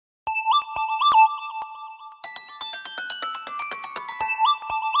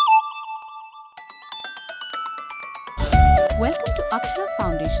Welcome to Akshara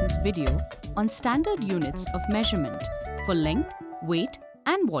Foundation's video on standard units of measurement for length, weight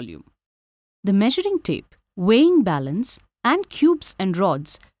and volume. The measuring tape, weighing balance and cubes and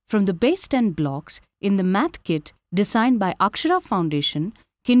rods from the base 10 blocks in the math kit designed by Akshara Foundation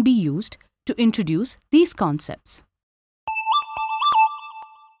can be used to introduce these concepts.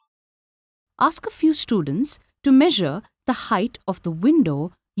 Ask a few students to measure the height of the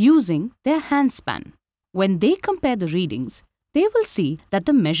window using their handspan. When they compare the readings, they will see that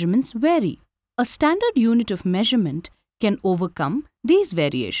the measurements vary. A standard unit of measurement can overcome these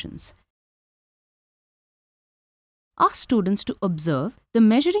variations. Ask students to observe the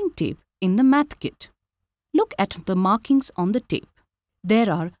measuring tape in the math kit. Look at the markings on the tape.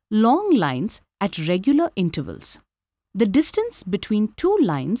 There are long lines at regular intervals. The distance between two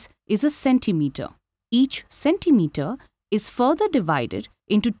lines is a centimeter. Each centimeter is further divided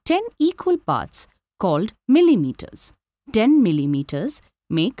into 10 equal parts called millimeters. 10 millimeters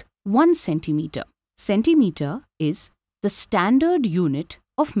make 1 centimeter. Centimeter is the standard unit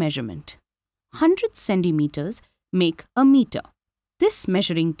of measurement. 100 centimeters make a meter. This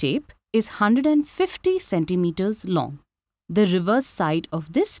measuring tape is 150 centimeters long. The reverse side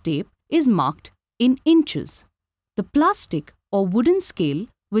of this tape is marked in inches. The plastic or wooden scale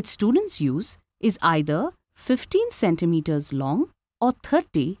which students use is either 15 centimeters long or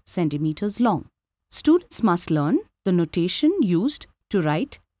 30 centimeters long. Students must learn the notation used to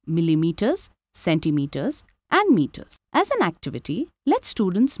write millimeters, centimeters and meters. As an activity, let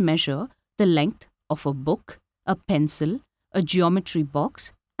students measure the length of a book, a pencil, a geometry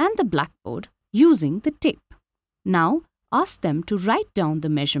box and the blackboard using the tape. Now, ask them to write down the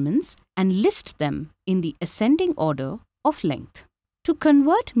measurements and list them in the ascending order of length. To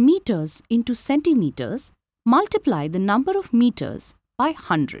convert meters into centimeters, multiply the number of meters by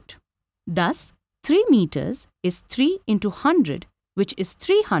 100. Thus, 3 meters is 3 into 100, which is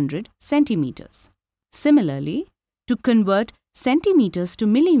 300 centimeters. Similarly, to convert centimeters to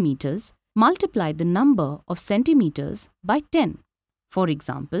millimeters, multiply the number of centimeters by 10. For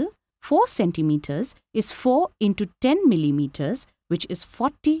example, 4 centimeters is 4 into 10 millimeters, which is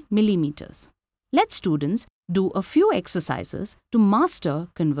 40 millimeters. Let students do a few exercises to master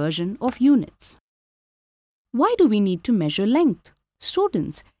conversion of units. Why do we need to measure length?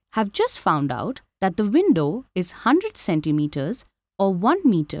 Students have just found out that the window is 100 centimeters or 1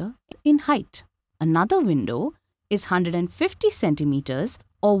 meter in height. Another window is 150 centimeters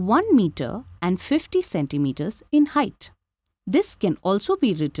or 1 meter and 50 centimeters in height. This can also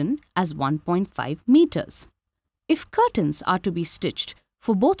be written as 1.5 meters. If curtains are to be stitched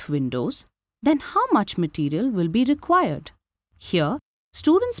for both windows, then how much material will be required? Here,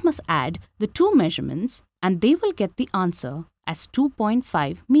 students must add the two measurements and they will get the answer as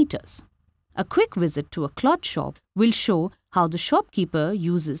 2.5 meters. A quick visit to a cloth shop will show how the shopkeeper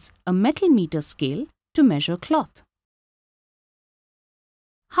uses a metal meter scale to measure cloth.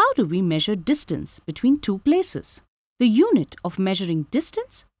 How do we measure distance between two places? The unit of measuring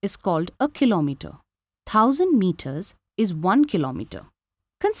distance is called a kilometer. 1000 meters is 1 kilometer.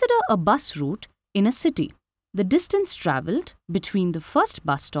 Consider a bus route in a city. The distance travelled between the first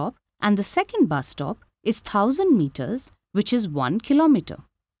bus stop and the second bus stop is 1000 meters, which is 1 kilometer.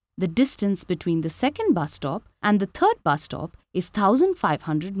 The distance between the second bus stop and the third bus stop is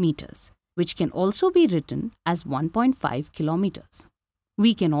 1500 meters, which can also be written as 1.5 kilometers.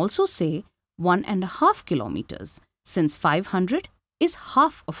 We can also say 1.5 kilometers, since 500 is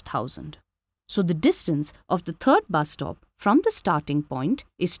half of 1000. So the distance of the third bus stop from the starting point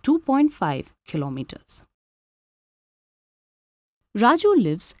is 2.5 kilometers. Raju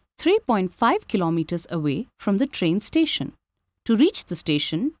lives 3.5 kilometers away from the train station. To reach the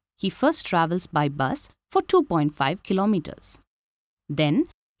station, he first travels by bus for 2.5 kilometers. Then,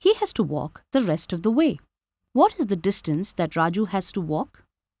 he has to walk the rest of the way. What is the distance that Raju has to walk?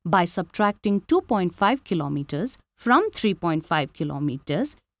 By subtracting 2.5 kilometers from 3.5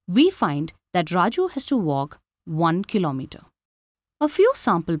 kilometers, we find that Raju has to walk 1 kilometer. A few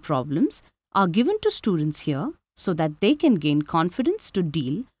sample problems are given to students here so that they can gain confidence to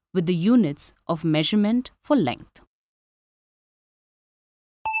deal with the units of measurement for length.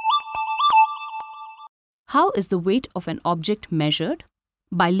 How is the weight of an object measured?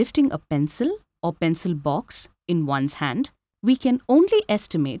 By lifting a pencil or pencil box in one's hand, we can only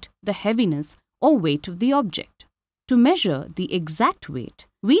estimate the heaviness or weight of the object. To measure the exact weight,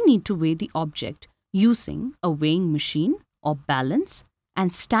 we need to weigh the object using a weighing machine or balance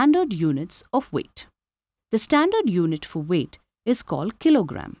and standard units of weight. The standard unit for weight is called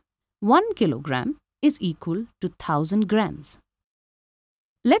kilogram. 1 kilogram is equal to 1000 grams.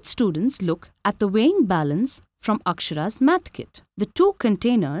 Let students look at the weighing balance from Akshara's math kit. The two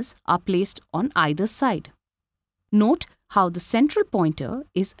containers are placed on either side. Note how the central pointer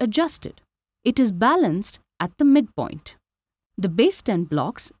is adjusted. It is balanced at the midpoint. The base 10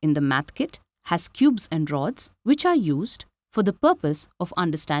 blocks in the math kit has cubes and rods which are used for the purpose of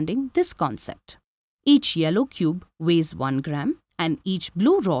understanding this concept. Each yellow cube weighs 1 gram and each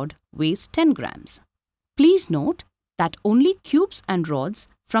blue rod weighs 10 grams. Please note that only cubes and rods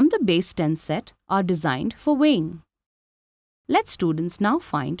from the base 10 set are designed for weighing. Let students now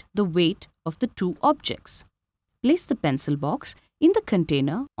find the weight of the two objects. Place the pencil box in the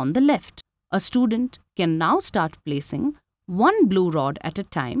container on the left. A student can now start placing one blue rod at a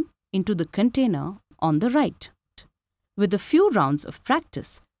time into the container on the right. With a few rounds of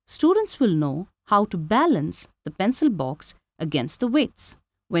practice, students will know how to balance the pencil box against the weights.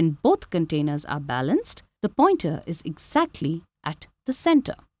 When both containers are balanced, the pointer is exactly at the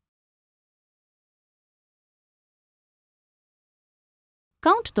center.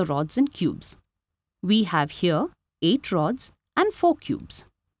 Count the rods and cubes. We have here 8 rods and 4 cubes,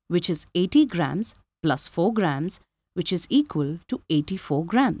 which is 80 grams plus 4 grams, which is equal to 84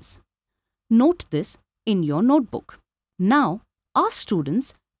 grams. Note this in your notebook. Now, ask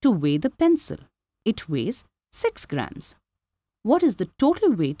students to weigh the pencil. It weighs 6 grams. What is the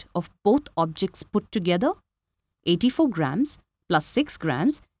total weight of both objects put together? 84 grams plus 6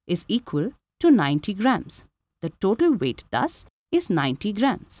 grams is equal to 90 grams. The total weight thus is 90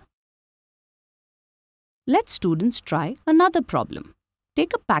 grams. Let students try another problem.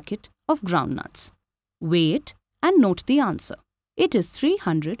 Take a packet of groundnuts. Weigh it and note the answer. It is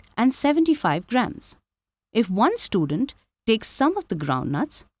 375 grams. If one student takes some of the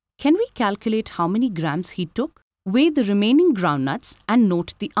groundnuts, can we calculate how many grams he took? Weigh the remaining groundnuts and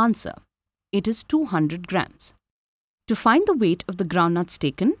note the answer. It is 200 grams. To find the weight of the groundnuts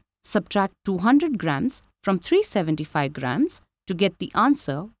taken, subtract 200 grams from 375 grams to get the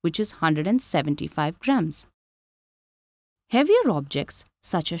answer, which is 175 grams. Heavier objects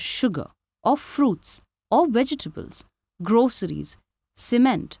such as sugar or fruits or vegetables, groceries,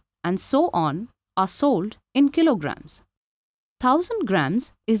 cement, and so on are sold in kilograms. 1000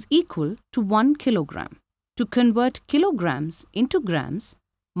 grams is equal to 1 kilogram. To convert kilograms into grams,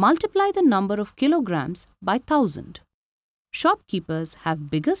 multiply the number of kilograms by 1000. Shopkeepers have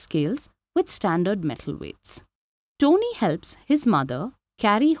bigger scales with standard metal weights. Tony helps his mother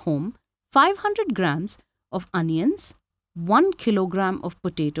carry home 500 grams of onions, 1 kilogram of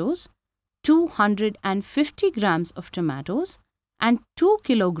potatoes, 250 grams of tomatoes, and 2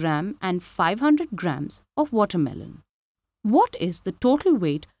 kilogram and 500 grams of watermelon. What is the total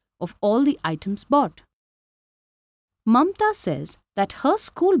weight of all the items bought? Mamta says that her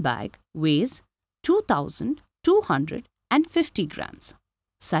school bag weighs 2,250 grams.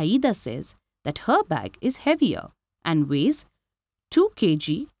 Saida says that her bag is heavier and weighs 2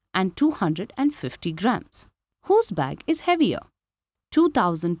 kg and 250 grams. Whose bag is heavier?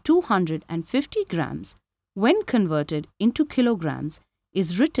 2,250 grams, when converted into kilograms,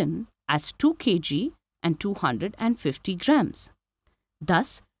 is written as 2 kg and 250 grams.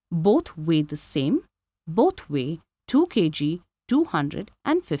 Thus, both weigh the same, both weigh 2 kg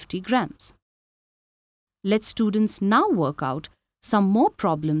 250 grams. Let students now work out some more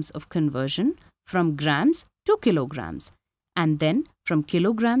problems of conversion from grams to kilograms and then from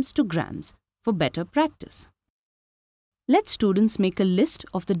kilograms to grams for better practice. Let students make a list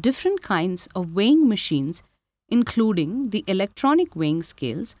of the different kinds of weighing machines, including the electronic weighing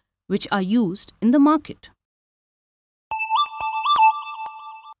scales which are used in the market.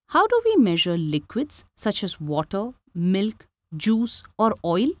 How do we measure liquids such as water, milk, juice, or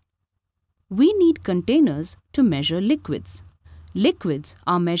oil? We need containers to measure liquids. Liquids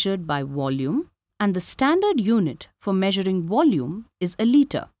are measured by volume, and the standard unit for measuring volume is a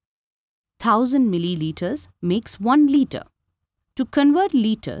liter. 1000 milliliters makes 1 liter. To convert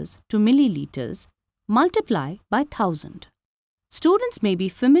liters to milliliters, multiply by 1000. Students may be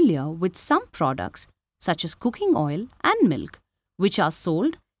familiar with some products such as cooking oil and milk, which are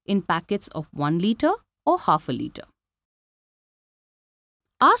sold in packets of 1 liter or half a liter.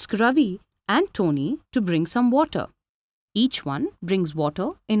 Ask Ravi and Tony to bring some water. Each one brings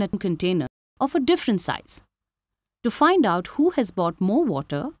water in a container of a different size. To find out who has bought more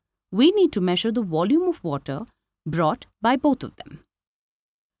water, we need to measure the volume of water brought by both of them.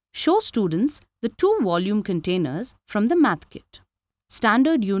 Show students the 2 volume containers from the math kit.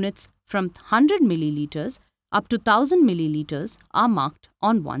 Standard units from 100 milliliters up to 1000 milliliters are marked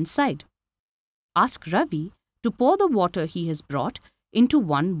on one side. Ask Ravi to pour the water he has brought into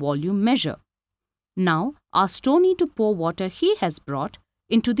one volume measure. Now ask Tony to pour water he has brought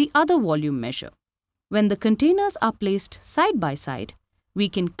into the other volume measure. When the containers are placed side by side, we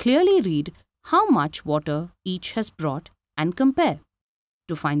can clearly read how much water each has brought and compare.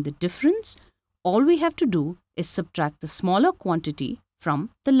 To find the difference, all we have to do is subtract the smaller quantity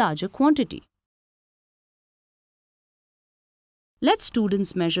from the larger quantity. Let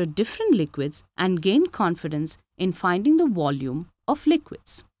students measure different liquids and gain confidence in finding the volume of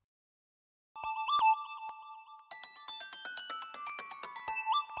liquids.